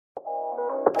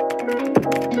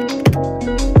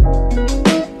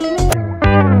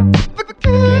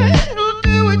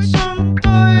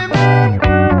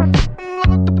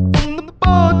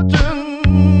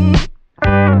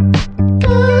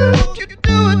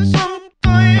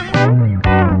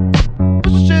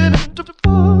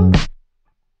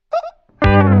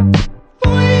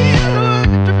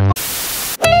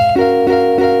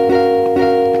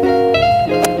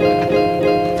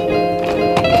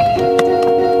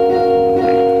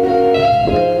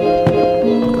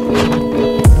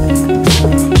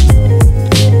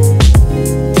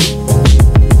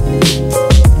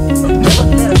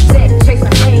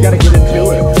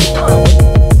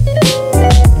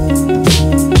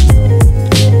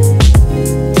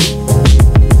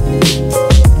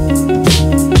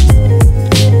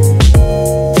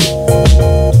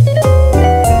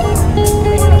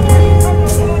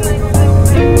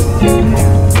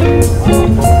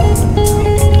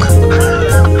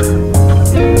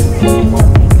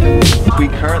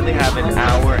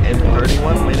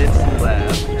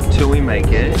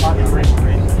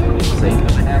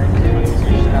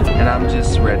And I'm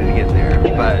just ready to get there,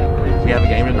 but we have a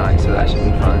game tonight, so that should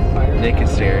be fun. Nick is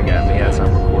staring at me as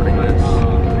I'm recording this.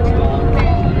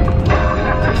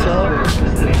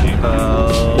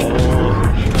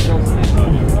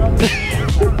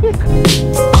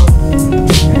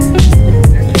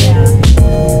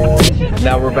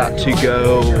 Now we're about to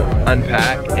go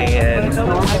unpack,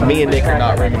 and me and Nick are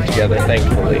not rooming together,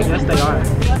 thankfully. Yes, they are.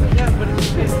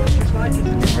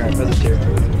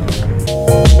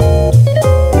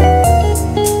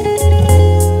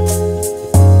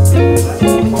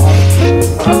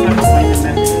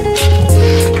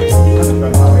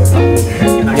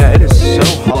 Yeah, it is so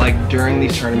hot. Like during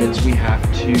these tournaments, we have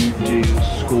to do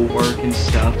schoolwork and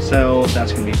stuff, so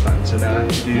that's gonna be fun. So now I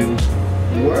have to do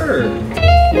work.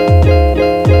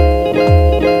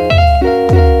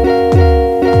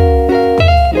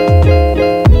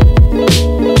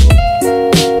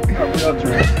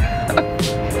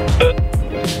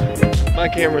 My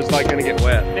camera's like gonna get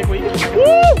wet. Woo!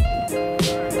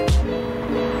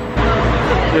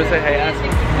 Just say hey, ask.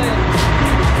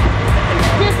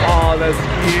 Oh, that's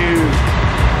cute.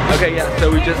 Okay, yeah,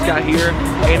 so we just got here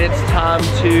and it's time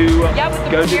to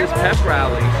go do this pep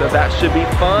rally. So that should be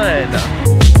fun.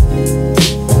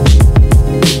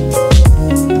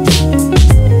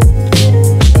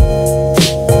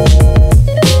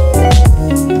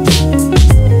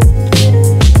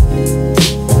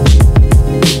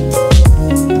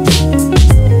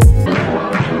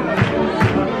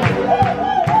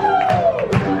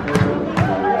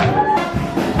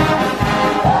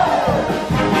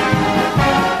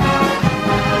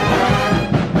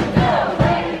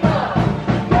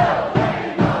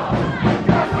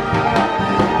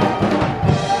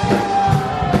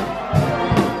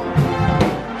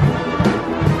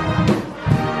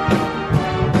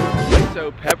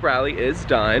 Pep rally is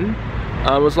done.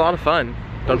 It was a lot of fun,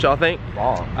 don't y'all think?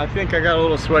 I think I got a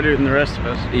little sweatier than the rest of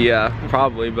us. Yeah,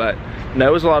 probably, but no,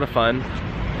 it was a lot of fun.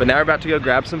 But now we're about to go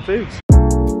grab some foods.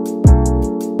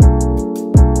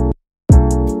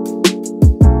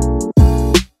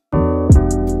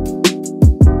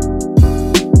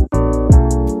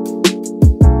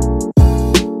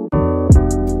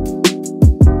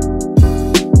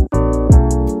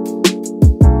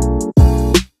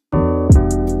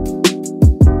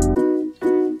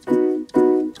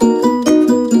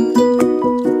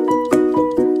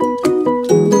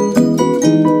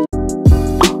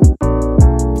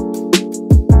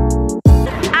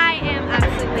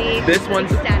 This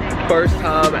one's first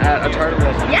time at a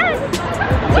tournament. Yes!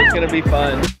 So it's gonna be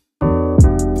fun.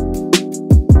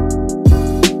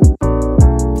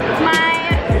 My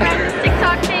friend's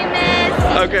TikTok famous.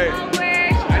 Okay. She's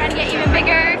trying to get even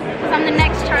bigger. So I'm the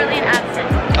next Charlie and Addison.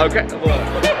 Okay, look.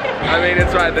 I mean,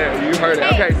 it's right there. You heard it.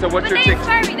 Hey, okay, so what's your TikTok? They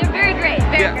inspire me. They're very great.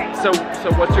 Very great. So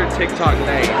what's your TikTok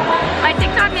name? My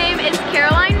TikTok name is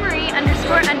CarolineMarie__.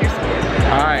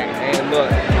 Alright, and look,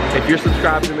 if you're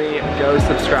subscribed to me, go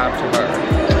subscribe to her.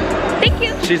 Thank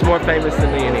you. She's more famous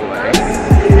than me anyway.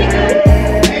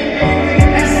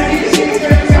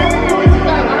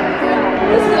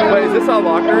 Wait, is this our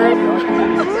locker room?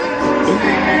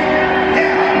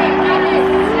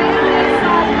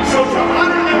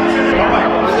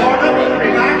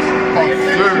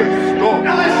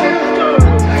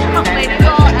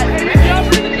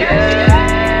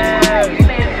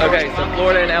 Okay, so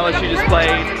Florida and LSU just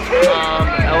played.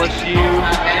 LSU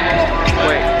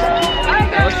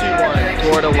won,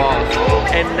 Florida lost.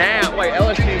 And now, wait,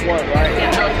 LSU won, right?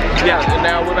 Yeah, and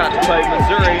now we're about to play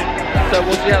Missouri, so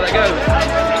we'll see how that goes.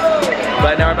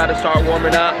 But now we're about to start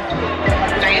warming up.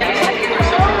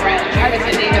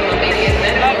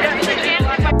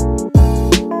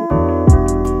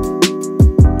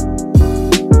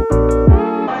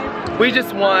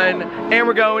 1 and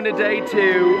we're going to day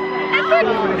 2.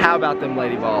 How about them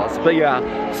lady balls? But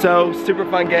yeah, so super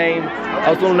fun game. I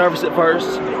was a little nervous at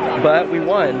first, but we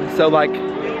won. So like,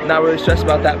 not really stressed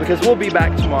about that because we'll be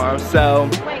back tomorrow. So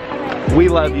we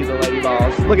love you, the lady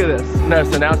balls. Look at this. No,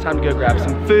 so now it's time to go grab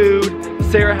some food.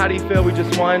 Sarah, how do you feel? We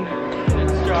just won.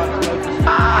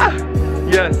 Ah!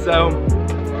 Yeah, so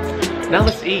now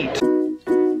let's eat.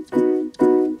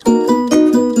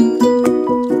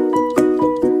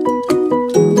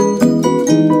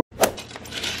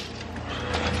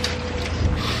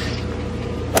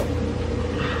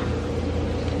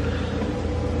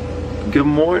 Good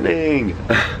morning.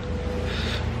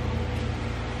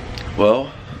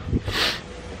 Well,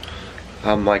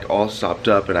 I'm like all stopped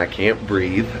up and I can't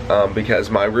breathe because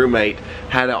my roommate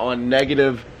had it on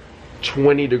negative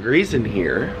 20 degrees in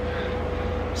here.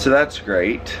 So that's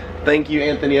great. Thank you,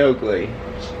 Anthony Oakley.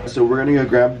 So we're gonna go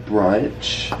grab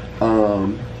brunch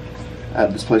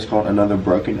at this place called Another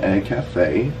Broken Egg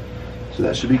Cafe. So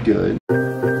that should be good.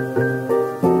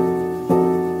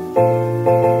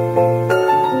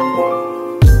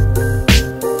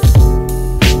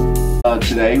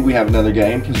 Today we have another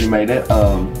game because we made it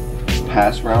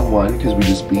past round 1 because we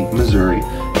just beat Missouri,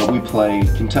 but we play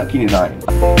Kentucky tonight.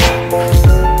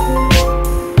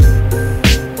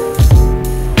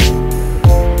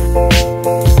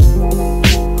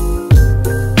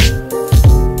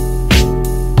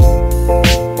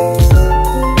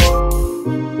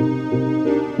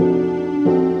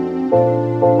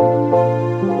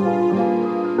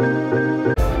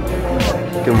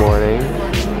 Good morning.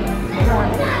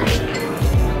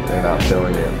 They're not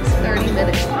feeling it. 30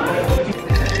 minutes.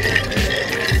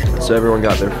 So everyone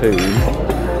got their food,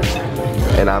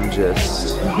 and I'm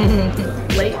just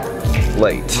Late.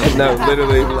 late. No,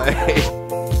 literally late.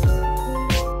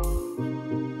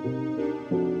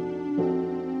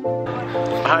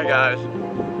 Hi guys.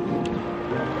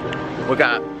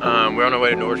 We're on our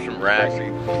way to Nordstrom Rack.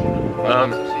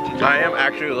 I am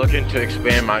actually looking to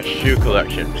expand my shoe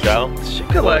collection, so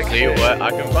let's see what I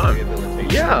can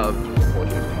find. Yeah.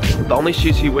 The only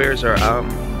shoes he wears are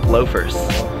loafers.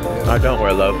 I don't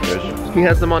wear loafers. He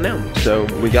has them on now. So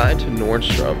we got into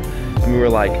Nordstrom and we were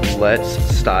like, let's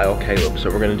style Caleb. So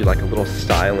we're gonna do like a little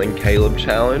styling Caleb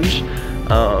challenge.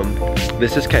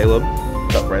 This is Caleb.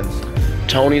 What's up, friends?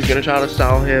 Tony's gonna try to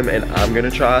style him and I'm gonna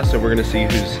try, so we're gonna see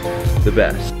who's the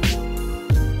best.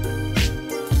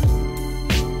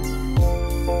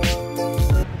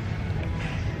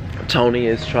 Tony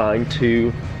is trying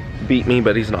to beat me,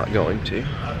 but he's not going to.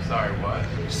 I'm sorry, what?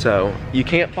 So, you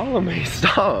can't follow me,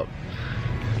 stop.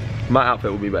 My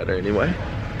outfit will be better anyway.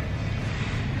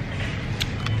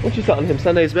 What you selling him,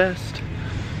 Sunday's best?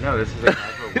 No, this is a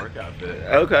casual work outfit.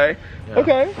 Okay, Yeah.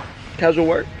 Okay. Casual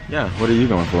work? Yeah, what are you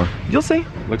going for? You'll see.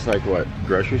 Looks like what,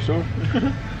 grocery store?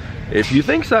 If you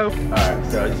think so. Alright,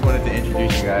 so I just wanted to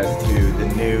introduce you guys to the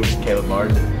new Caleb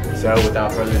Martin. So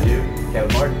without further ado,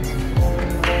 Caleb Martin.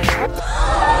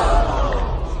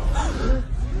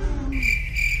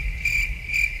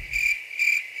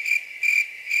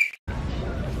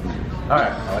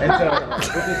 Alright, and so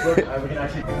with this look, we can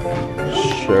actually...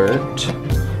 Shirt.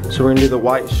 So we're gonna do the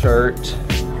white shirt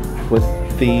with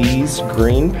these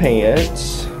green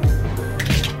pants.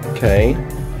 Okay.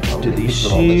 Do these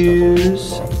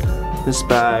shoes, this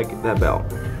bag, that belt.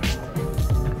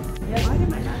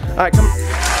 Alright, come.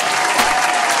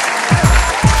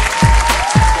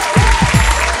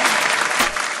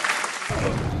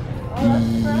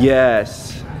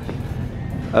 Yes.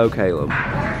 Oh, Caleb.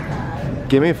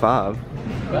 Give me a 5.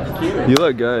 That's cute. You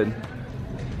look good.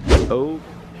 Oh,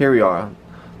 here we are.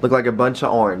 Look like a bunch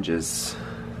of oranges.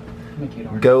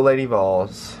 Go Lady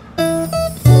Vols.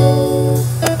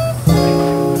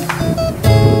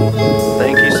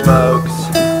 Thank you, Smokes.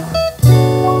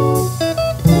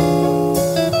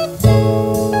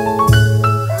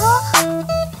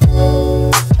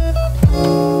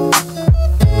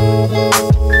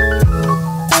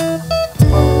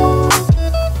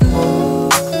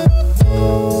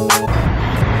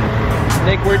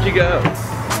 Nick, where'd you go?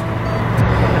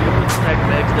 Take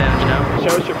Meg's down, you know.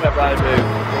 Show us your pep ride move.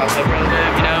 My pepperoni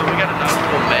Meg, you know, we got a nice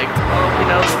little Meg pump, you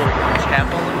know, a little tap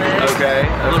on the Meg. Okay,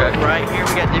 A little okay. right here,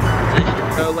 we got different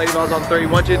positions. Go Lady Vols on 3.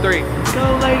 1, 2, 3.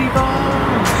 Go Lady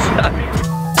Vols!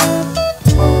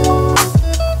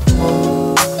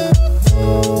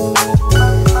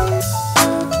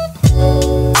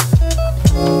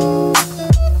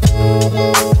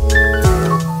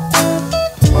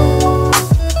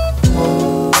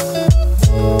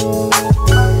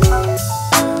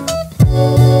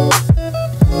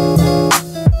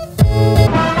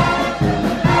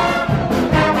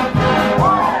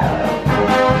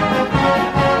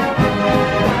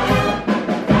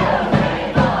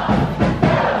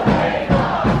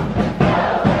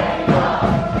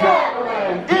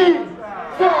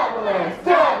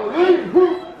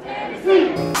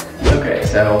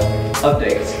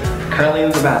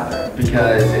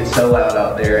 so loud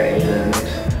out there and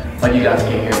like you guys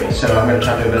can't hear me. So I'm gonna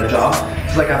try to do a better job.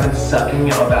 It's like I've been sucking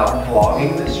about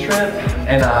vlogging this trip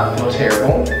and I feel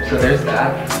terrible. So there's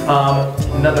that.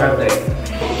 Another update.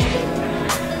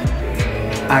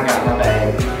 I got my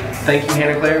bag. Thank you,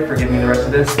 Hannah Claire, for giving me the rest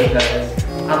of this because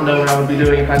I don't know what I would be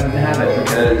doing if I didn't have it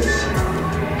because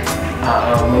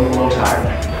I'm a little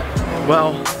tired.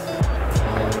 Well,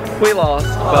 we lost,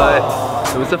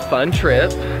 but it was a fun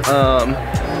trip.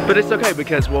 But it's okay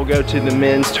because we'll go to the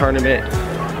men's tournament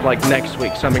like next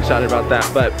week, so I'm excited about that.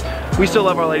 But we still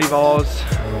love our Lady Vols.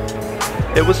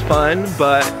 It was fun,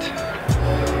 but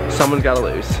someone's got to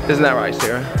lose. Isn't that right,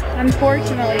 Sarah?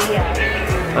 Unfortunately,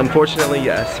 yes. Unfortunately,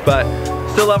 yes, but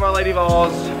still love our Lady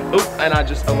Vols. Oop, and I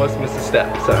just almost missed a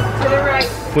step, so. To the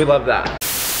right. We love that.